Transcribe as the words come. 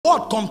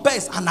word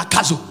compares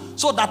anakazo,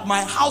 so that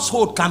my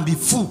household can be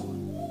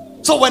full.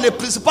 So when a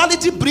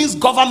principality brings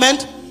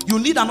government, you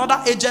need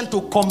another agent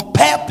to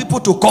compel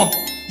people to come.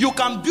 You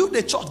can build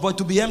a church, but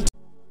to be empty.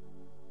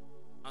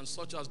 And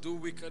such as do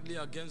wickedly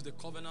against the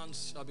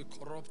covenants shall be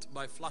corrupt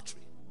by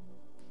flattery.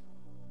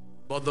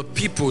 But the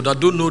people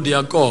that do know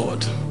their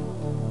God,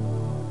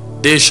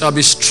 they shall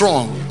be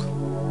strong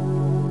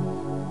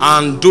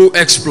and do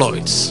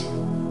exploits.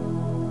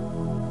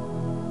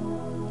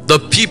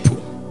 The people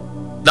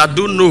that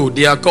do know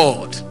their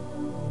God,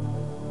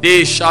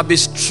 they shall be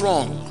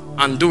strong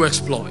and do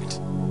exploit.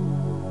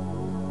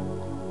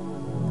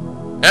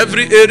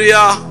 Every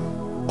area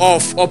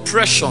of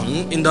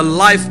oppression in the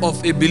life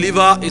of a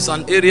believer is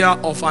an area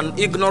of an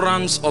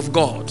ignorance of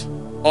God,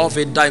 of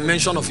a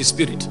dimension of his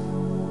spirit.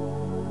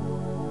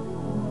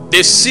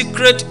 The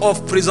secret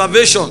of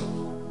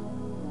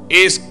preservation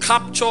is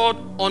captured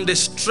on the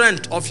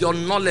strength of your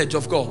knowledge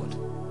of God.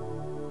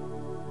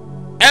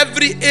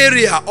 Every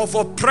area of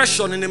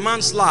oppression in a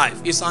man's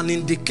life is an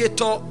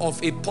indicator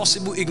of a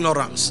possible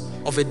ignorance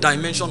of a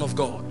dimension of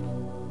God.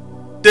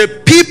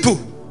 The people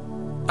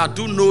that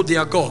do know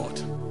their God.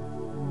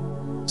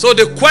 So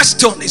the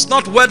question is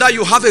not whether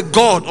you have a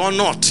God or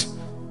not.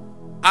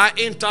 I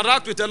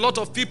interact with a lot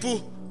of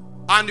people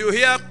and you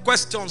hear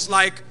questions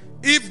like,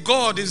 if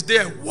God is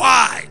there,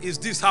 why is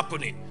this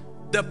happening?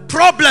 The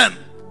problem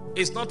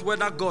is not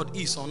whether God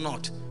is or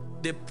not.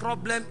 The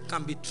problem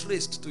can be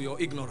traced to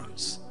your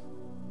ignorance.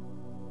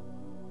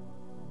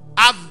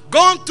 I've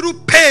gone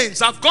through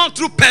pains, I've gone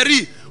through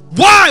peril.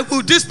 Why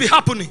would this be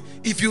happening?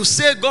 If you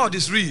say God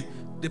is real,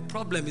 the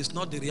problem is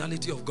not the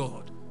reality of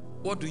God.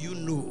 What do you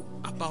know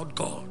about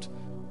God?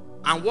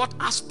 And what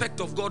aspect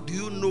of God do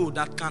you know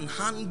that can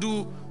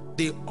handle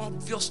the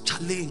obvious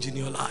challenge in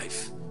your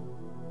life?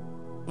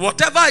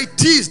 Whatever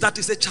it is that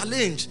is a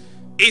challenge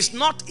is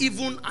not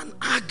even an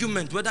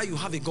argument whether you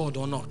have a God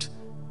or not.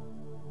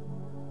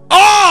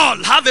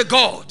 All have a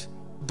God,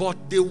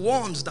 but the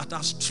ones that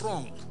are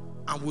strong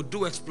and will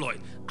do exploit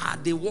are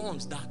the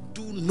ones that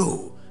do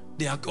know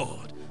their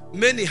God.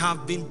 Many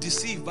have been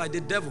deceived by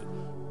the devil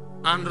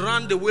and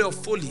ran the way of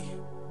folly,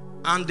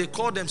 and they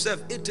call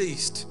themselves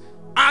atheists,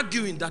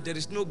 arguing that there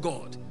is no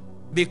God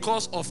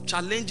because of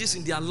challenges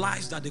in their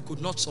lives that they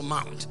could not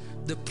surmount.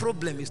 The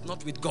problem is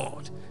not with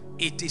God.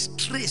 It is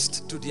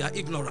traced to their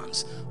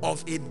ignorance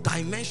of a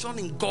dimension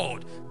in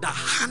God that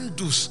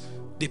handles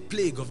the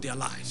plague of their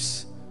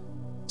lives.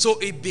 So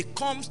it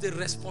becomes the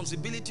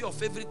responsibility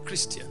of every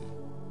Christian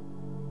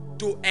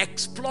to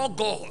explore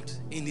God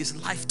in his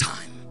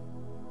lifetime.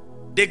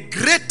 The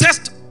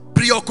greatest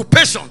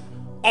preoccupation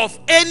of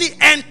any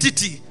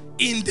entity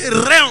in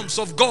the realms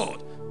of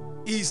God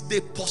is the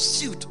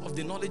pursuit of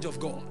the knowledge of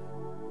God.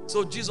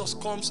 So Jesus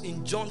comes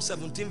in John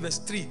 17 verse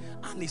 3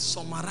 and he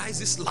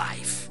summarizes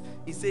life.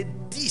 He said,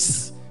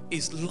 this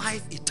is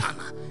life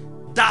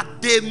eternal, that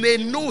they may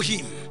know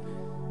him.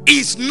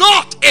 Is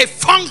not a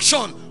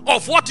function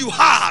of what you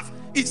have,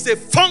 it's a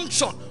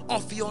function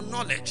of your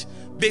knowledge.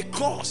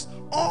 Because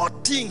all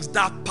things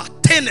that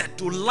pertain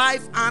to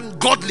life and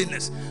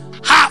godliness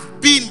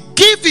have been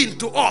given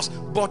to us,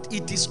 but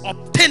it is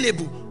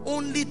obtainable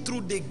only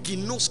through the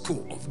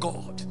ginosko of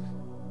God.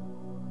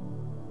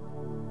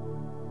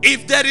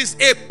 If there is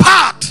a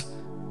part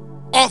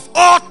of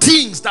all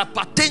things that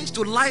pertains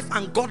to life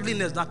and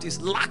godliness that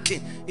is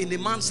lacking in a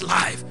man's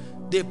life,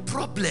 the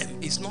problem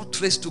is not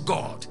traced to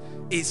God.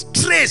 It's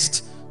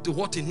traced to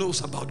what he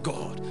knows about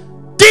God.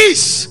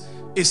 This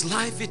is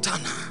life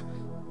eternal,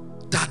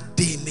 that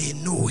they may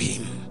know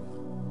him,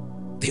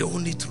 the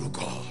only true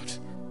God.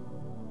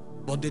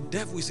 But the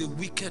devil is a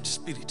wicked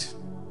spirit.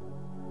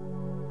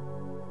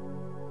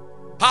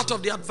 Part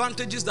of the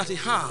advantages that he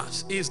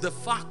has is the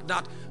fact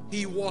that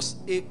he was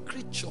a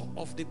creature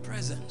of the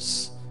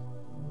presence.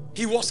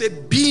 He was a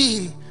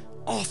being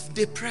of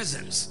the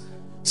presence.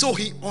 So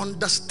he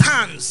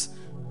understands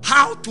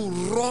how to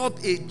rob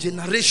a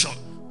generation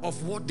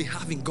of what they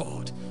have in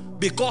God.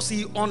 Because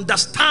he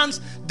understands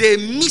the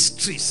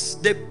mysteries,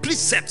 the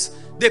precepts,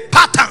 the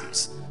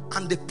patterns,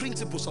 and the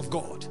principles of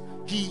God.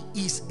 He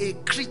is a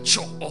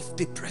creature of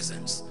the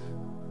presence.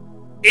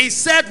 He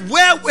said,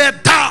 where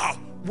wert thou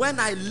when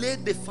I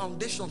laid the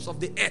foundations of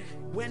the earth?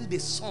 When the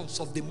sons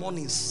of the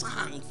morning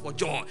sang for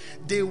joy,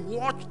 they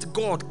watched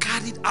God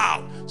carried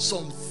out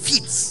some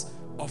feats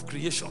of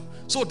creation.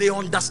 So they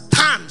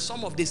understand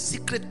some of the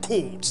secret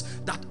codes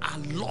that are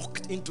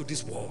locked into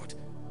this world.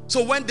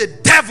 So when the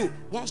devil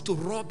wants to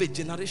rob a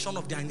generation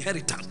of their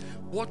inheritance,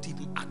 what he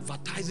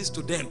advertises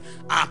to them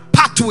are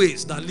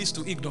pathways that leads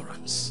to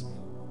ignorance.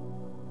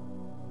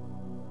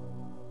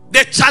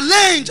 The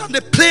challenge and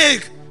the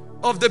plague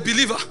of the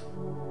believer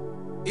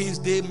is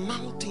the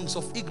mountains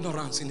of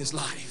ignorance in his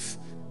life.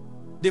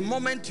 The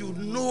moment you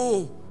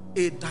know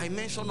a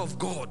dimension of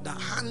God that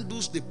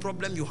handles the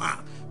problem you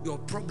have, your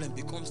problem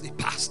becomes the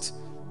past.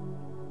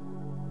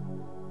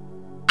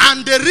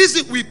 And the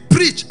reason we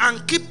preach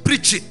and keep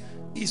preaching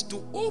is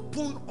to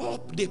open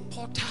up the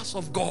portals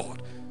of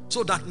God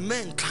so that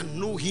men can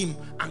know him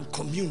and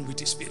commune with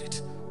his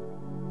spirit.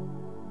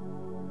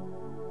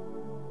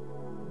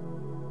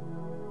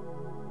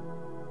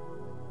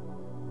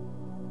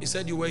 He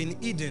said, you were in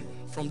Eden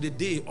from the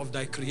day of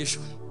thy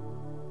creation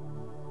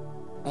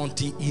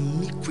until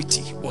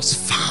iniquity was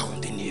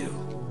found in you.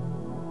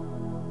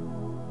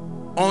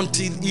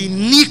 Until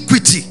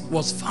iniquity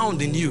was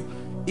found in you.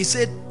 He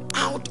said,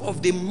 out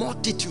of the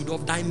multitude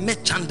of thy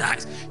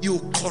merchandise, you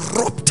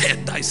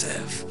corrupted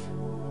thyself.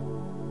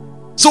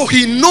 So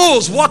he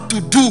knows what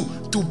to do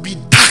to be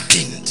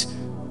darkened.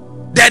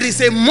 There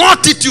is a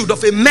multitude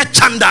of a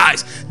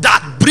merchandise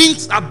that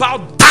brings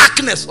about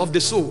darkness of the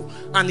soul.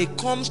 And it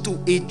comes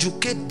to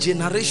educate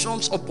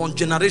generations upon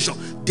generation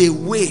the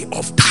way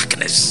of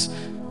darkness.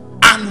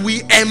 And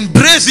we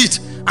embrace it,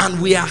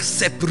 and we are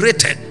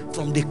separated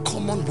from the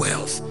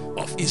commonwealth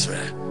of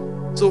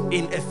Israel. So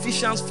in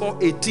Ephesians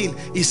 4:18,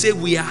 he said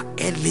we are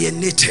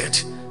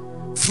alienated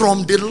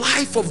from the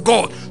life of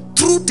God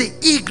through the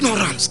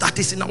ignorance that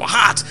is in our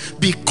hearts,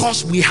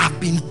 because we have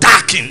been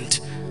darkened.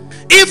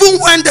 Even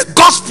when the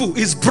gospel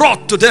is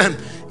brought to them,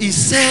 he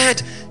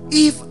said,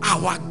 if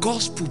our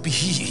gospel be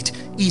hid,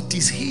 it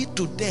is hid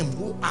to them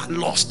who are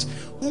lost,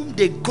 whom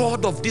the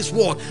God of this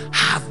world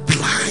have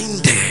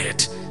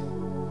blinded.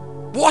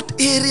 What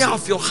area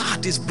of your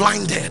heart is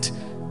blinded?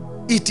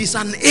 It is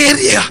an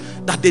area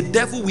that the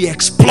devil will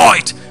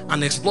exploit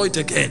and exploit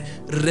again.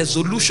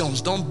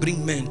 Resolutions don't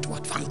bring men to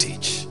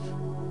advantage.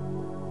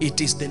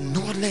 It is the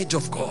knowledge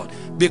of God,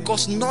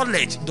 because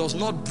knowledge does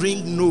not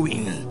bring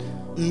knowing.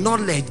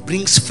 Knowledge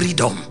brings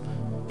freedom.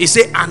 He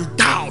said, and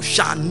thou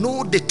shalt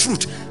know the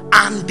truth,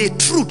 and the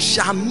truth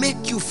shall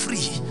make you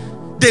free.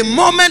 The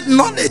moment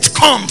knowledge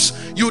comes,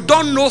 you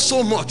don't know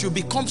so much, you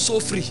become so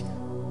free.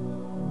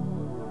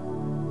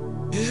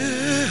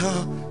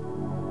 Yeah.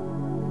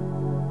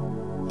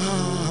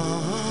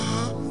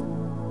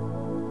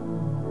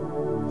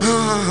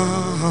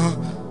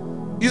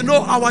 You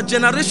know, our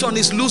generation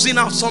is losing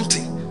out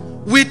something.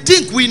 We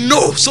think we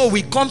know, so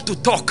we come to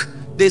talk.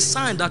 The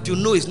sign that you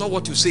know is not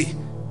what you say.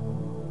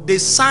 The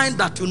sign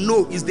that you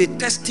know is the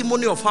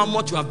testimony of how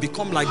much you have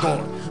become like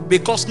God.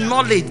 Because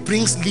knowledge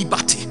brings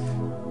liberty.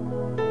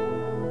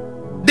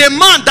 The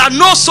man that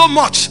knows so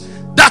much,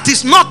 that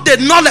is not the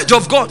knowledge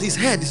of God, his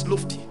head is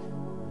lofty.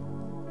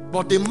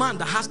 But the man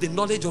that has the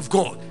knowledge of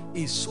God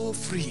is so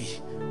free.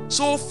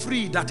 So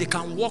free that he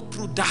can walk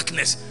through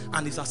darkness,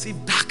 and it's as if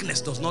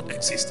darkness does not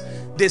exist.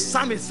 The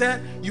psalmist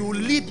said, you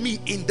lead me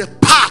in the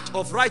path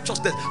of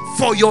righteousness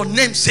for your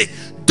name's sake.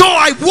 Though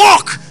I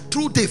walk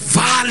through the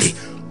valley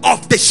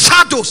of the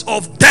shadows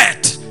of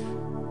death,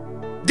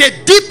 the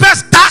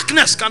deepest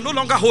darkness can no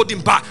longer hold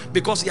him back,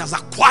 because he has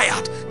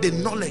acquired the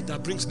knowledge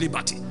that brings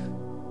liberty.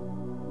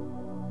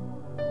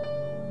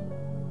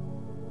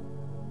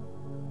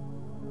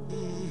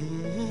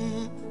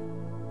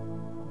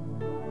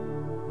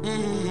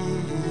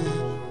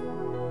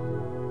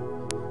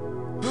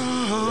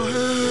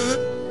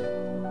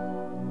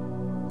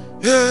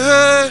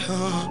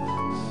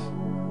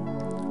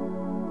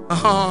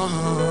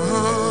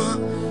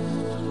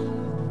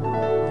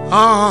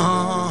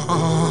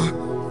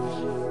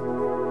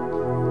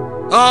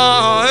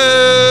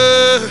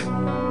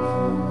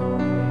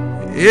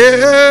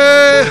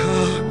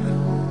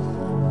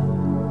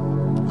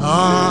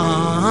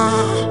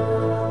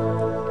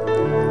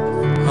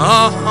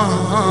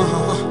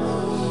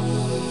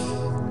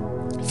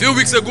 A few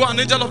weeks ago, an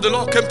angel of the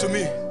Lord came to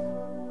me,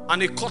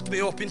 and he caught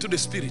me up into the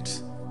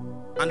spirit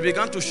and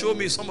began to show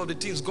me some of the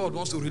things God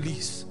wants to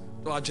release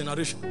to our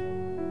generation.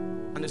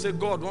 And he said,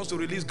 God wants to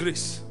release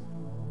grace,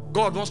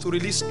 God wants to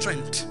release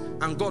strength,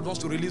 and God wants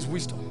to release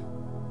wisdom.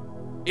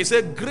 He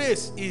said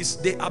grace is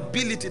the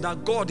ability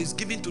that God is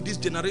giving to this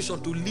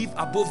generation to live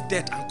above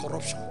death and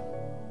corruption.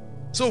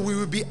 So we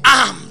will be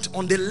armed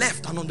on the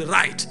left and on the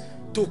right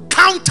to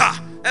counter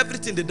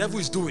everything the devil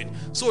is doing.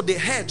 So the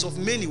heads of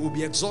many will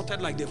be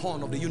exalted like the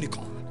horn of the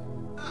unicorn.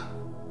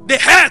 The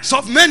heads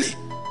of many.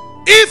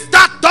 If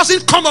that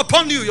doesn't come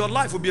upon you, your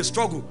life will be a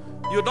struggle.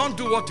 You don't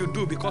do what you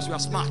do because you are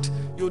smart.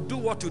 You do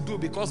what you do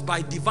because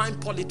by divine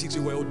politics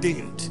you were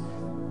ordained.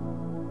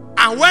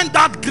 And when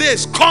that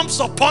grace comes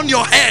upon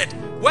your head,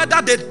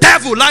 whether the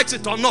devil likes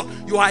it or not,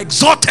 you are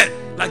exalted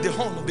like the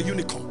horn of the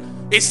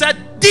unicorn. He said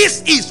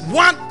this is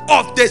one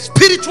of the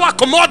spiritual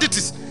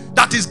commodities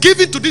that is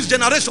given to this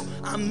generation,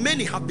 and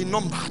many have been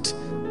numbered.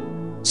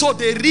 So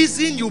the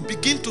reason you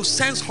begin to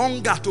sense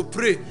hunger to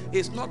pray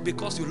is not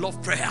because you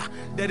love prayer.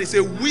 There is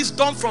a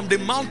wisdom from the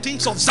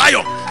mountains of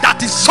Zion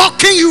that is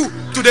sucking you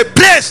to the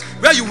place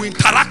where you will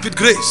interact with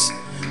grace.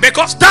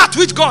 Because that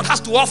which God has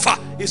to offer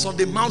is on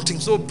the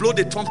mountain. So blow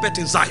the trumpet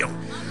in Zion.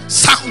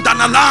 Sound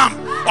an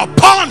alarm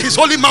upon his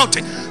holy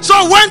mountain.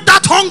 So when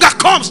that hunger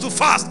comes to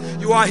fast,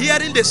 you are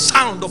hearing the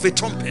sound of a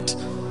trumpet.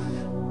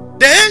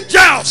 The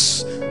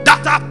angels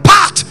that are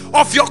part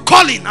of your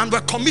calling and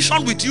were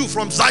commissioned with you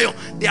from Zion,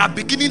 they are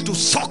beginning to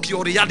suck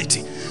your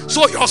reality.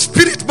 So your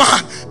spirit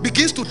man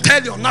begins to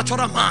tell your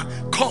natural man,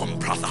 come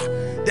brother,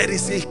 there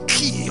is a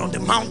key on the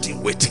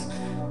mountain waiting.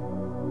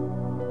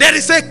 There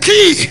is a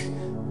key.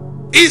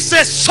 It's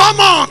a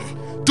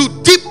summon to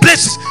deep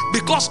places,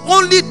 because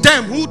only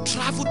them who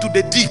travel to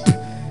the deep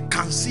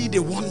can see the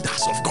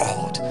wonders of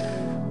God.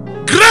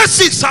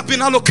 Graces have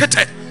been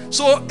allocated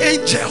So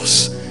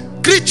angels,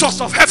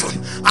 creatures of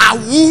heaven, are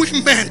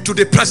wooing men to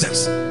the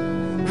presence.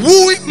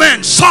 Wooing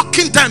men,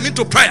 sucking them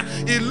into prayer.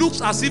 It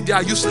looks as if they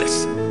are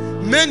useless.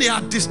 Many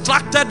are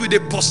distracted with the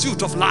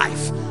pursuit of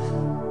life.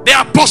 They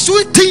are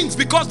pursuing things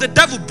because the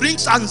devil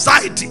brings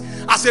anxiety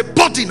as a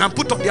burden and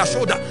put on their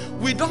shoulder.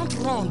 We don't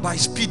run by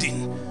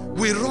speeding.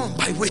 We run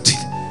by waiting.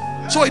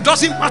 So it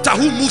doesn't matter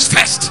who moves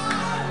first.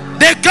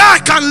 The guy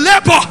can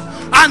labor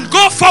and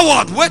go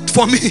forward. Wait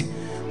for me.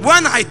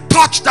 When I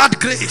touched that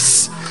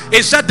grace,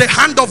 it said the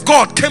hand of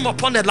God came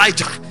upon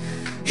Elijah.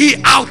 He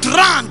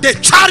outran the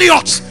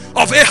chariots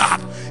of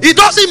Ahab. It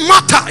doesn't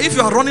matter if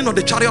you are running on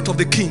the chariot of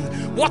the king.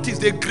 What is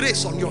the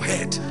grace on your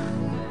head?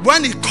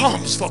 When it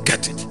comes,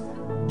 forget it.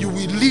 You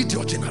will lead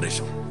your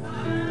generation.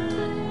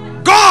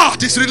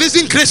 God is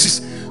releasing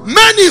graces.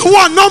 Many who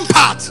are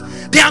numbered,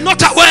 they are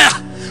not aware.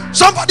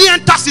 Somebody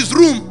enters his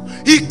room.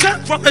 He came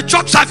from a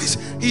church service.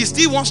 He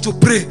still wants to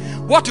pray.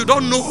 What you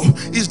don't know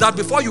is that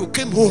before you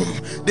came home,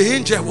 the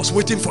angel was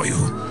waiting for you.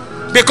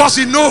 Because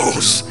he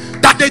knows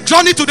that the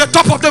journey to the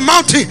top of the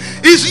mountain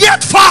is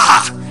yet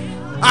far.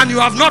 And you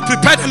have not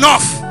prepared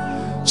enough.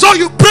 So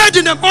you prayed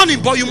in the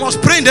morning, but you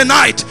must pray in the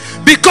night.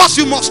 Because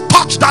you must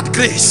touch that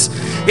grace.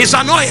 It's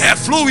an oil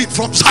flowing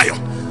from Zion.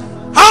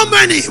 How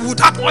many would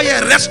that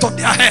oil rest on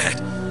their head?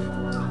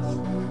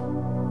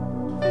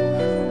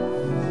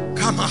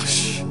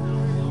 Kamash,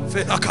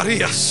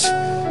 Fedakarias,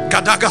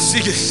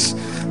 Gadagasigis,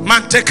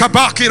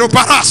 Mantekabaki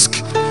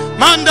Robarask,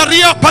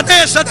 Mandaria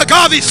Padesa the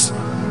Gavis,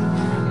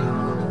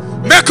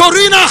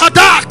 Mekorina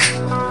Hadak.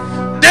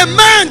 The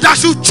men that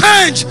should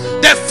change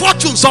the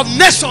fortunes of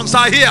nations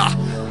are here,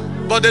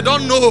 but they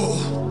don't know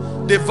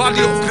the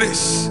value of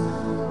grace.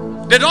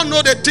 They don't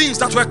know the things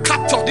that were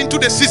captured into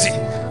the season.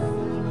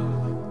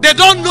 They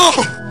don't know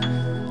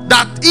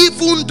that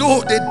even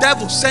though the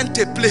devil sent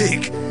a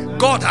plague,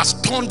 God has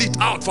turned it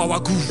out for our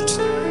good.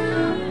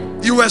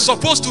 You were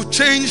supposed to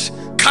change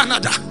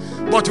Canada,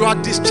 but you are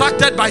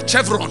distracted by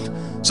Chevron.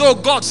 So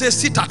God says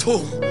sit at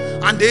home,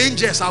 and the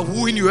angels are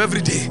wooing you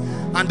every day,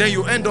 and then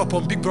you end up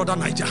on Big Brother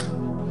Niger.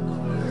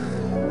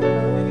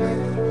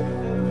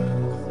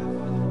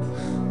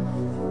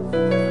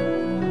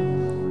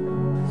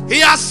 He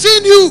has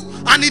seen you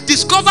and he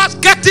discovers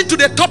getting to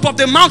the top of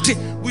the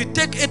mountain will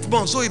take 8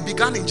 months. So it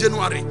began in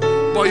January,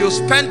 but you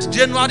spent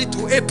January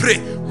to April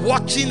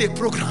watching a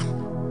program.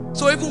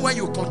 So even when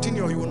you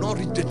continue, you will not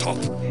reach the top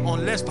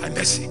unless by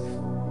mercy.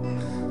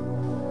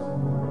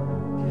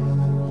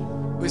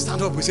 We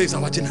stand up, we say it's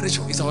our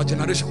generation, it's our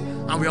generation,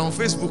 and we are on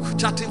Facebook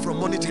chatting from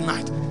morning till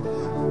night.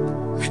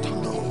 We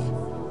don't know.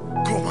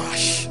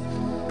 Gomash.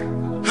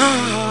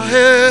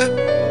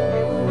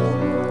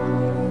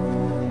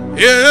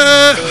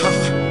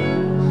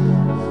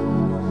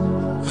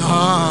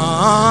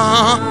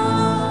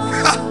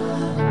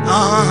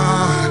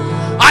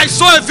 I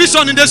saw a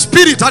vision in the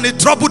spirit and it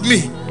troubled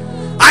me.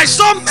 I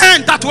saw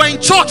men that were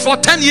in church for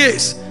 10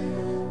 years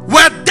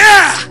were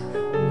there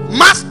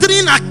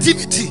mastering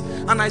activity,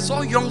 and I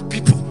saw young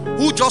people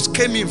who just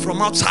came in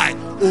from outside,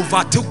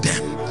 overtook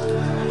them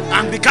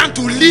and began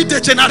to lead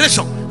the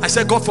generation. I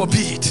said, God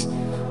forbid.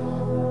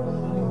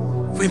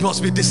 We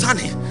must be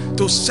discerning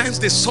to sense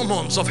the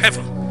summons of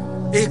heaven.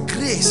 A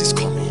grace is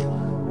coming.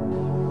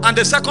 And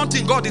the second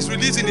thing God is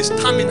releasing is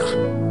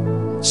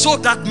stamina, so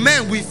that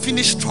men will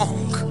finish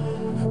strong.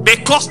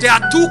 Because there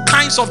are 2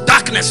 kinds of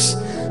darkness.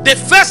 The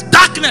first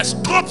darkness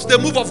stops the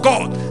move of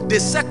God. The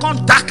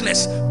second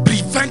darkness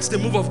prevents the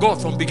move of God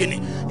from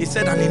beginning. He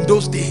said, and in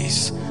those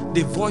days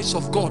the voice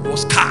of God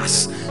was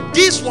scarce.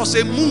 This was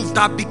a move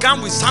that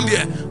began with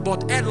Samuel,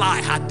 but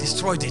Eli had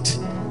destroyed it.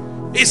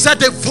 He said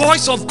the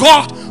voice of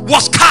God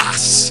was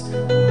scarce.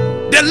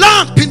 The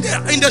lamp in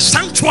the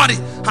sanctuary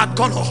had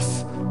gone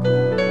off.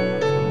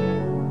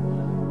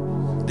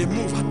 The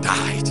move had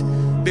died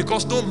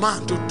because no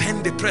man to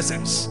tend the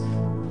presence.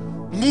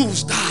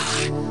 Moves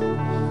die.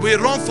 We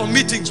run for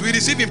meetings, we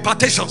receive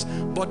impartations,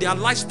 but their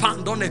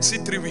lifespan don't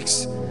exceed 3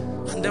 weeks.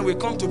 And then we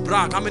come to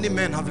brag how many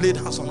men have laid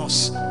hands on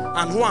us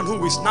and who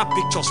we snap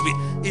pictures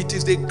with. It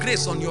is the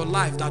grace on your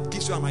life that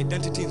gives you an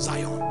identity in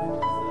Zion.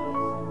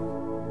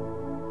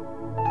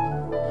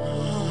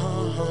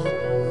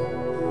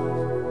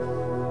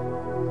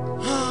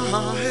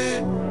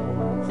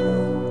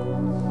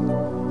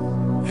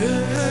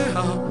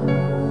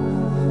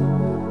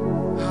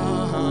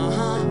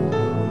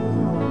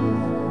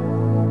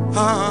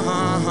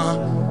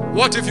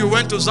 What if you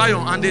went to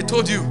Zion and they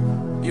told you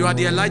you are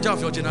the Elijah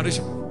of your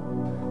generation,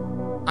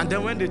 and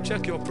then when they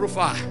check your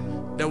profile,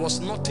 there was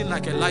nothing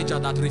like Elijah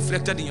that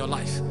reflected in your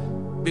life,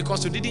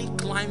 because you didn't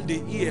climb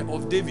the ear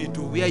of David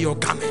to wear your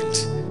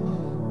garment.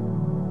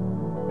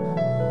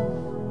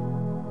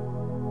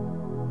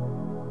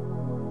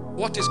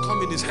 What is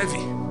coming is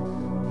heavy,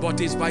 but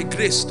it's by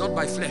grace, not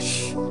by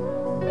flesh.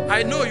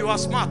 I know you are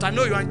smart, I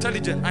know you are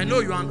intelligent, I know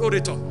you are an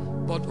orator,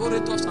 but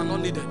orators are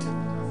not needed.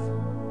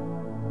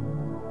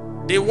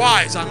 The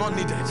wise are not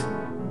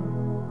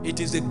needed. It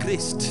is the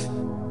graced,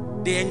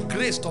 the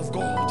engraced of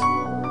God.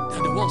 They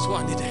are the ones who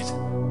are needed.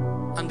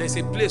 And there's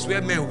a place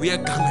where men wear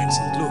garments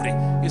in glory.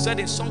 He said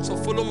in Songs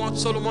of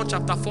Solomon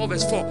chapter 4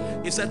 verse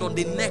 4, he said on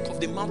the neck of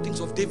the mountains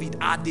of David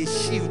are the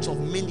shields of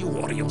many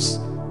warriors.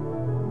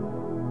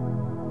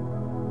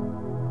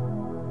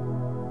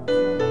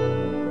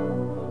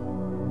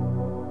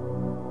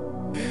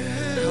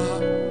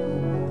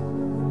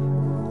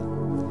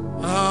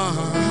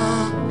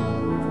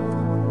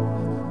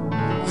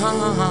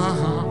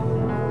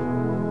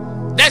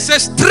 There's a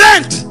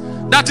strength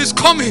that is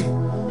coming.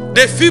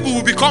 The feeble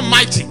will become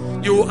mighty.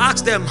 You will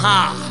ask them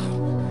how.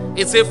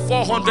 It's a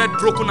 400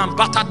 broken and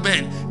battered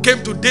men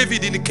came to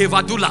David in the cave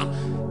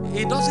Adullam.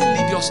 He doesn't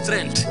need your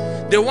strength.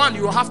 The one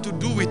you have to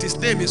do with his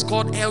name is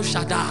called El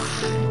Shaddai.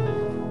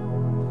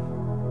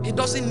 He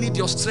doesn't need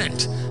your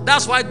strength.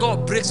 That's why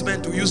God breaks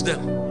men to use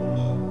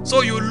them.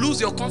 So you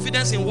lose your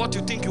confidence in what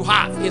you think you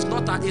have. It's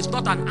not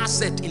an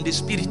asset in the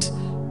spirit.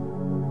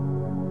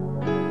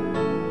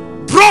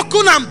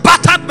 Broken and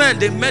battered men,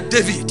 they met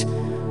David.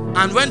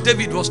 And when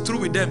David was through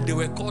with them, they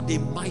were called the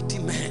mighty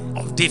men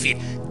of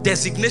David.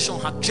 Designation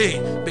had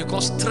changed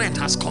because strength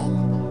has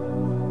come.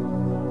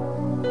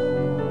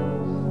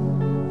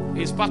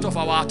 It's part of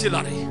our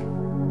artillery.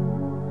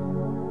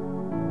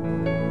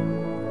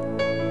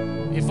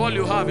 If all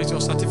you have is your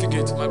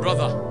certificate, my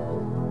brother,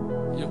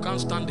 you can't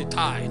stand the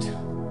tide.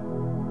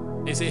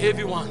 It's a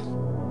heavy one.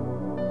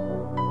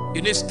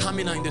 You need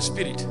stamina in the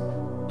spirit.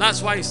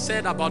 That's why he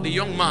said about the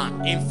young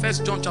man in 1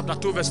 John chapter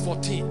 2 verse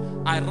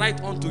 14, I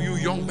write unto you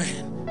young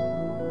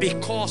men,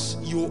 because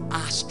you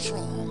are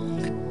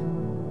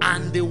strong,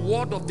 and the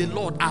word of the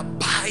Lord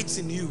abides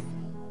in you,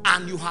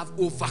 and you have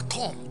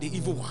overcome the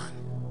evil one.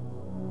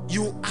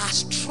 You are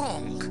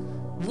strong.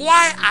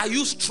 Why are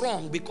you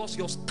strong? Because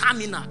your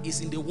stamina is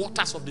in the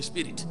waters of the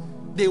spirit.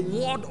 The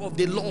word of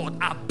the Lord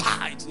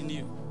abides in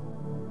you.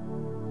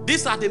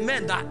 These are the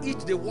men that eat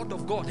the word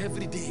of God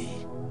every day.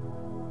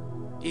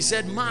 He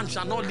said, man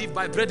shall not live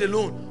by bread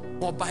alone,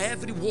 but by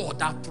every word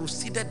that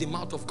proceeded the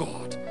mouth of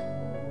God.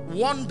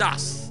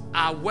 Wonders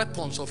are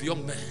weapons of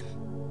young men.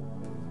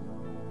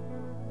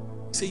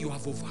 Say you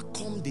have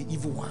overcome the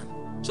evil one.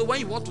 So when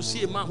you want to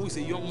see a man who is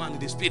a young man in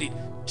the spirit,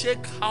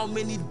 check how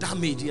many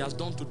damage he has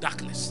done to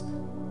darkness.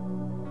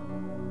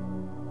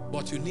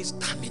 But you need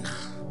stamina.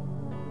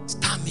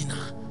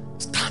 Stamina.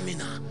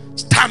 Stamina.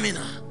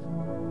 Stamina.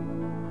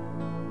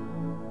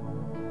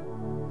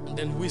 And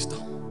then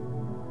wisdom.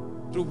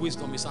 Through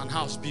wisdom is an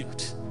house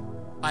built.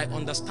 By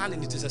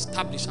understanding it is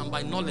established, and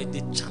by knowledge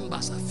the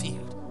chambers are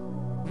filled.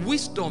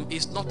 Wisdom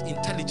is not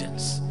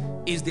intelligence.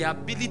 It's the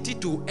ability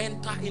to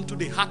enter into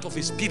the heart of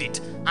his spirit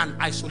and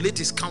isolate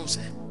his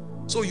counsel.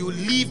 So you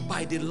live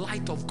by the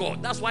light of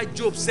God. That's why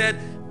Job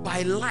said,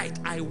 by light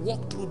I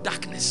walk through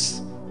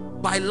darkness.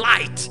 By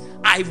light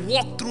I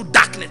walk through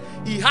darkness.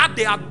 He had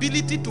the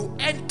ability to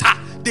enter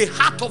the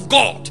heart of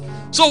God.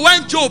 So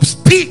when Job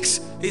speaks,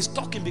 he's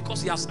talking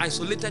because he has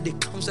isolated the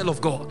counsel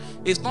of God.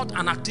 It's not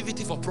an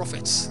activity for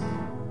prophets.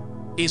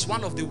 It's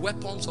one of the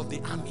weapons of the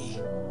army.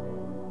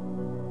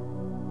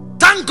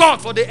 Thank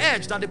God for the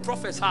edge that the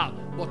prophets have.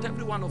 But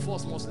every one of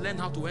us must learn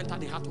how to enter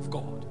the heart of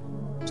God.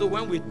 So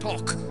when we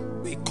talk,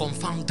 we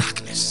confound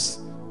darkness.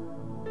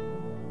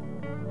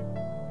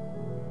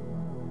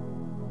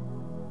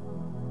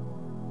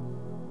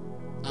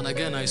 And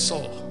again I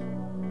saw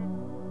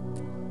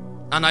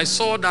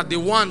that the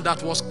one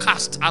that was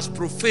cast as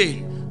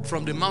profane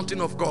from the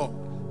mountain of God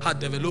had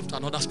developed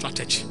another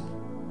strategy.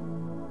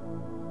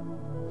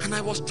 And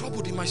I was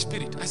troubled in my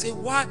spirit. I said,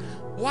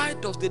 why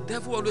does the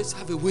devil always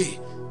have a way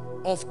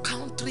of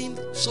countering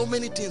so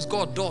many things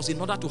God does in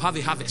order to have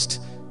a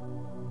harvest?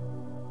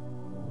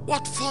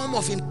 What form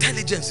of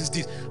intelligence is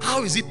this?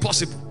 How is it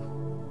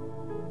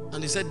possible?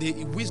 And he said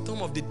the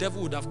wisdom of the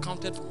devil would have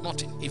counted for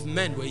nothing if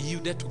men were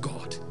yielded to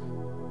God.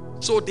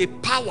 So the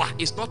power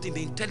is not in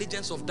the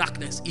intelligence of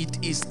darkness.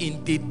 It is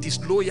in the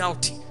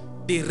disloyalty,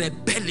 the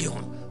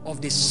rebellion of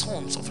the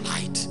sons of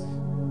light.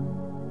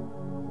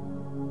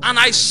 And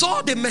I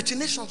saw the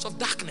machinations of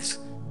darkness.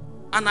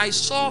 And I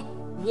saw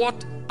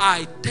what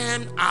I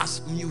term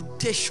as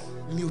mutation.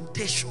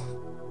 Mutation.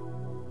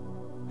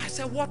 I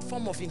said, what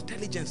form of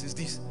intelligence is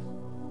this?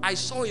 I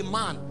saw a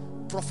man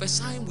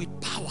prophesying with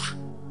power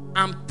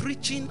and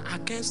preaching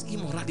against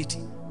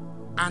immorality.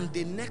 And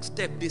the next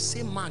step, the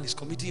same man is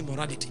committing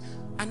immorality.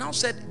 I now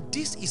said,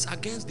 this is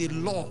against the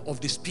law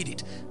of the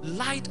spirit.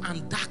 Light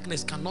and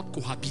darkness cannot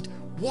cohabit.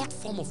 What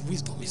form of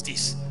wisdom is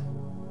this?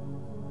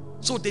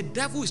 So the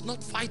devil is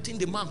not fighting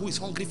the man who is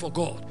hungry for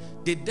God.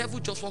 The devil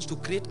just wants to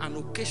create an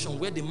occasion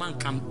where the man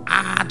can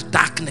add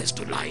darkness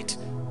to light.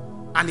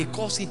 And he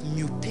calls it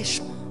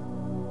mutation.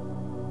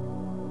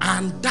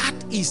 And that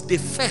is the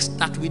first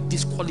that will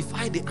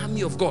disqualify the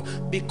army of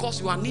God.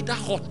 Because you are neither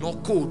hot nor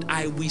cold,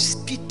 I will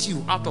spit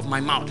you out of my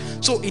mouth.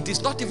 So it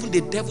is not even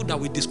the devil that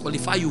will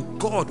disqualify you.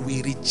 God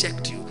will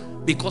reject you.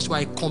 Because you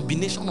are a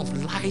combination of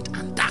light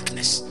and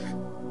darkness.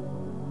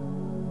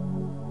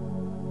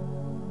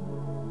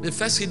 The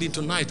first healing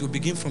tonight will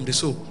begin from the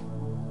soul.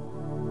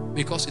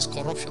 Because it's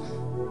corruption.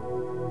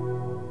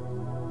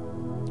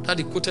 That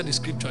he quoted the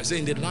scripture. I say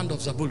in the land of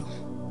Zabulon,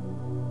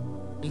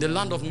 In the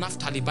land of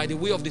Naphtali, by the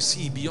way of the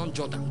sea, beyond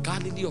Jordan,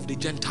 Galilee of the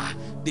Gentile,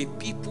 the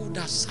people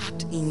that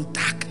sat in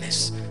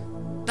darkness.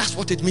 That's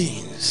what it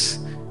means.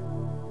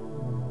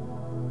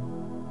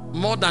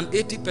 More than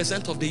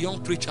 80% of the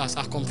young preachers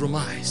are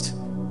compromised.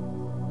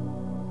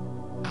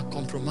 Are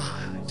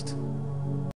compromised.